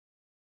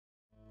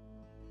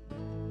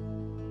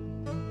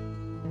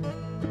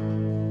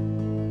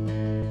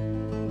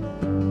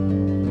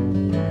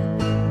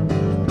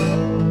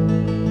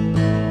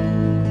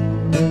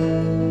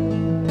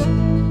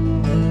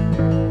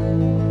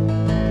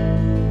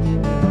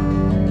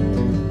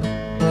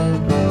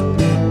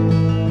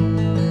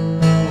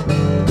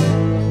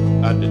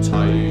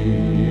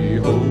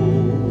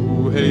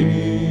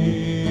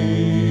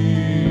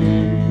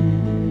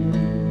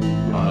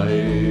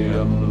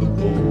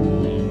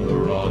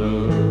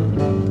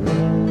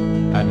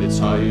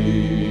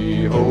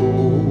hi-ho-heeey,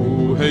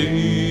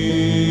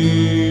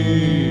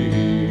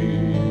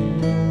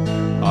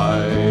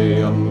 I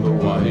am the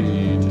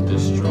white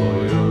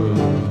destroyer.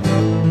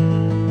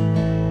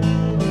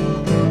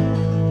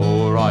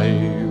 For I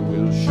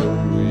will show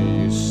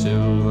you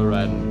silver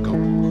and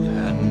gold,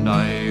 and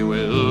I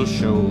will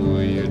show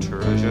you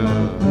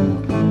treasure,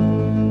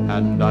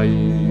 and I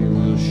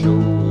will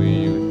show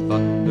you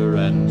thunder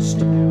and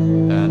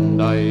steel, and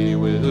I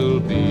will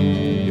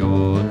be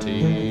your teacher.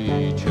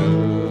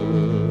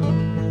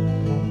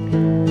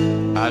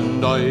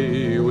 And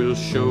I will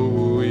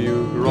show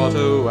you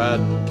grotto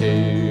and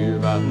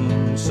cave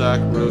and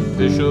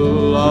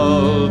sacrificial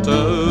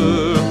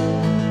altar,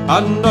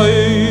 and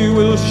I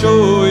will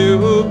show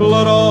you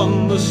blood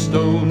on the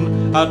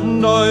stone,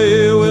 and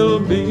I will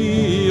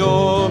be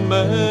your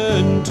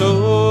mentor.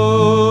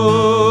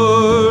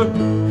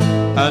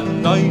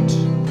 And night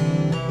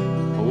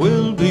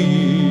will be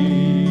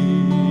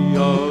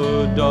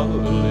your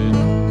darling,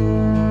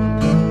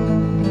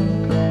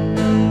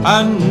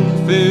 and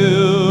fear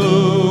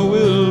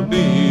will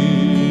be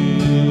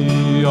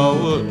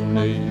your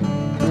name.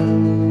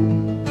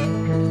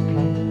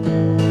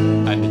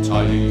 And it's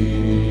hi-ho-heeey,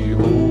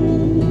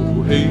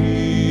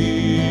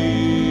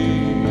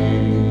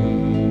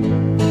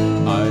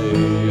 I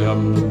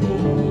am the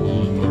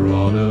Bold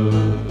Marauder,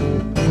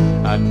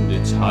 and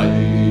it's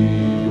hi-ho-heeey,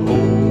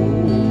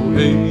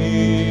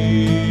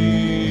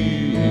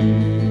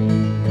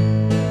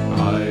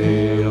 I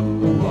am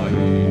the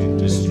white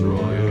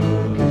destroyer.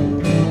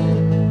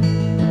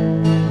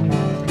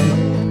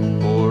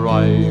 For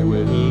I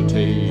will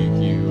take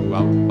you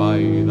out by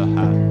the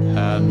hand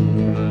and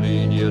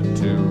lead you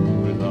to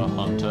the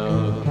hunter,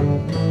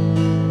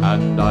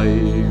 and I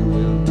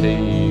will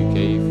take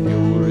a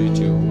fury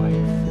to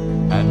wife,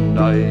 and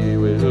I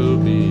will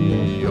be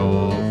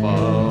your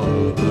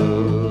father.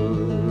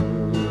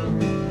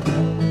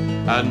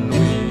 And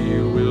we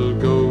will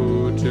go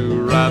to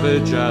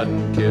ravage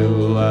and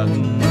kill,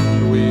 and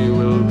we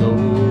will go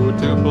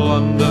to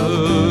plunder,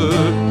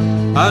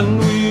 and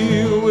we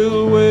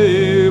will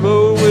wave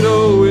a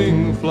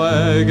widowing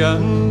flag,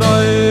 and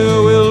I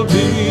will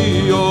be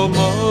your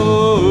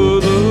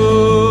mother.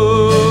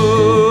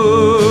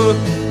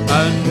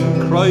 And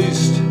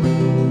Christ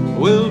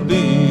will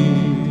be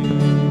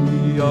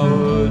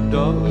your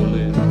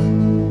darling,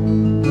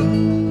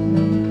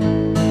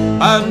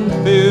 and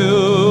fear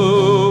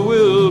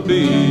will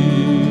be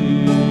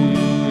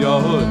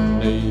your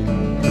name.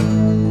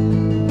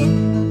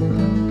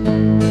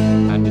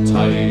 And it's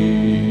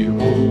hi-ho-heeey,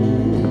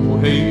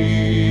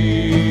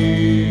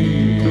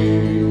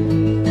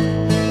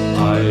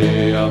 I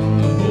am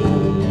the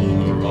Bold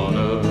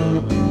Marauder,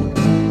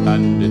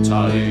 and it's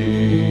hi-ho-heeey,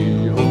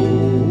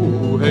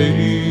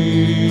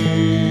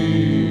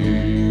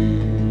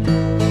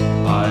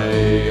 I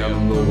am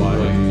the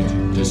white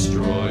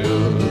destroyer.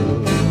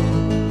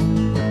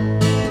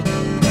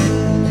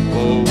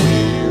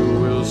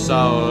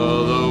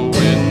 Sour the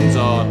winds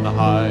on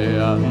high,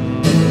 and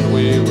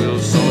we will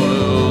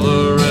soil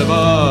the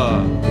river,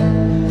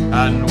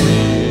 and we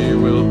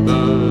will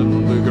burn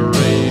the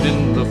grain in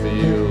the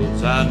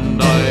fields,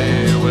 and I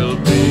will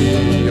be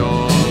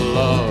your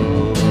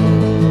love.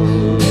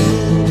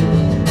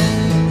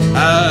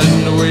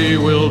 And we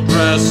will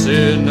dress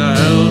in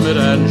helmet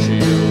and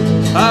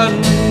shield,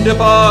 and dip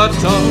our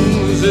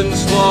tongues in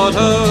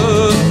slaughter,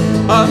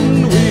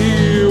 and we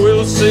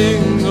will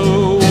sing a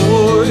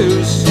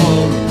warrior's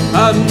song,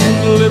 and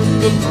lift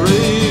the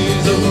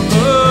praise of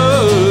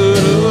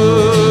murder.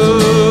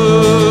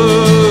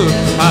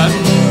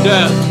 And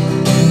death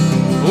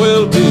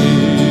will be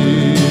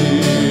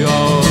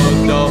our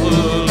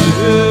darling,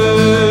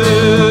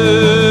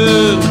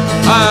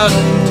 and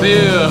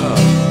fear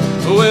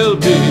will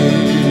be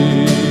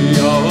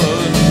our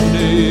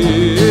name.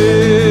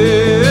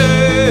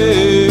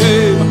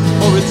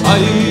 Oh, it's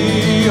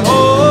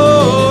hi-ho-heeey,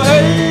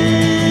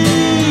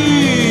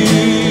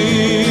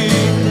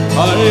 I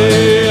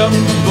am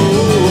the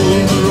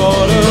Bold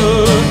Marauder,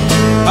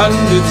 and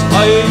it's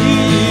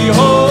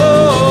hi-ho-heeey,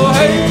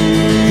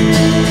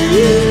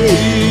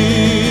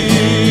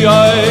 I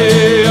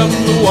am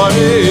the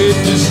white